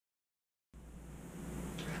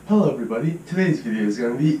Hello everybody, today's video is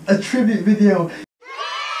going to be a tribute video.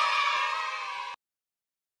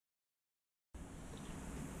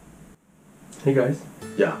 Hey guys.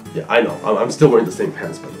 Yeah, I know, I'm still wearing the same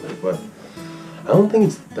pants by the way, but I don't think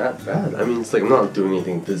it's that bad. I mean, it's like I'm not doing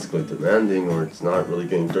anything physically demanding, or it's not really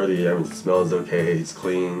getting dirty. I mean, it smells okay, it's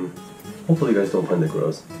clean. Hopefully you guys don't find it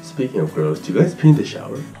gross. Speaking of gross, do you guys pee in the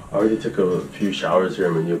shower? I already took a few showers here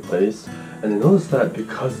in my new place, and I noticed that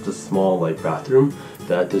because it's a small bathroom,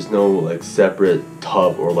 that there's no separate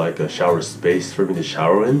tub or a shower space for me to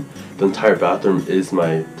shower in. The entire bathroom is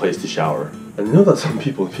my place to shower. And I know that some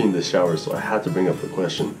people pee in the shower, so I had to bring up the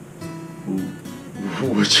question.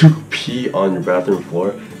 Would you pee on your bathroom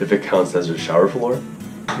floor if it counts as your shower floor?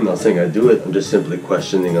 I'm not saying I do it, I'm just simply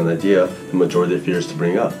questioning an idea the majority fears to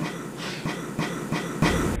bring up.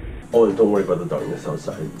 Oh, and don't worry about the darkness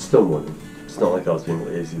outside. It's still morning. It's not like I was being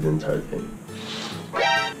lazy the entire thing.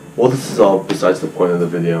 Well, this is all besides the point of the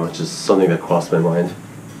video. It's just something that crossed my mind.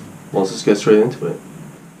 Well, let's just get straight into it.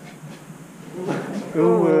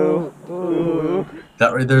 Ooh.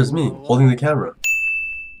 That right there is me, holding the camera.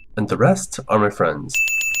 And the rest are my friends.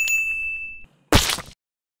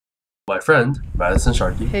 My friend, Madison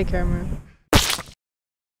Sharky. Hey, Cameron.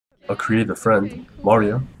 A creative friend,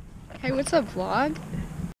 Marya. Hey, what's up, vlog?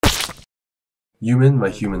 Eumin, my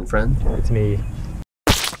human friend. It's me.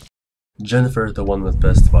 Jennifer, the one with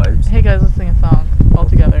best vibes. Hey guys, let's sing a song all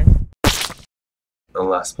together. And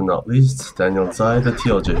last but not least, Daniel Zai, the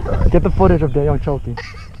TLJ guy. Get the footage of Daniel choking.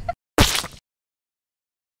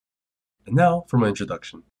 And now for my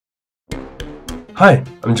introduction. Hi,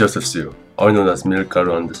 I'm Joseph Su, also known as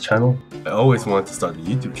Milkaru on this channel. I always wanted to start a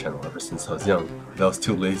YouTube channel ever since I was young, but I was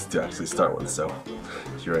too lazy to actually start one, so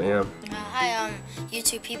here I am. Hi,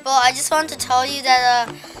 YouTube people. I just wanted to tell you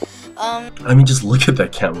that, I mean, just look at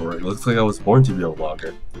that camera, it looks like I was born to be a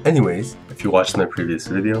vlogger. Anyways, if you watched my previous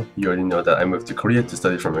video, you already know that I moved to Korea to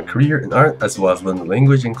study for my career in art as well as learn the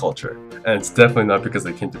language and culture. And it's definitely not because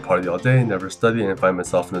I came to party all day, never study, and find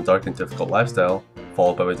myself in a dark and difficult lifestyle,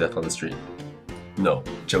 followed by my death on the street. No,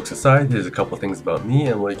 jokes aside, here's a couple things about me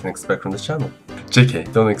and what you can expect from this channel.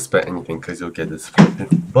 JK, don't expect anything because you'll get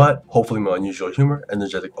disappointed. But hopefully my unusual humor,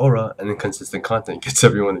 energetic aura, and inconsistent content gets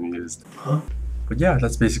everyone amused. Huh? But yeah,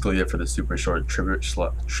 that's basically it for the super short tribute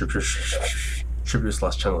slash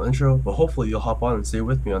channel intro, but hopefully you'll hop on and stay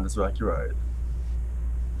with me on this wacky ride.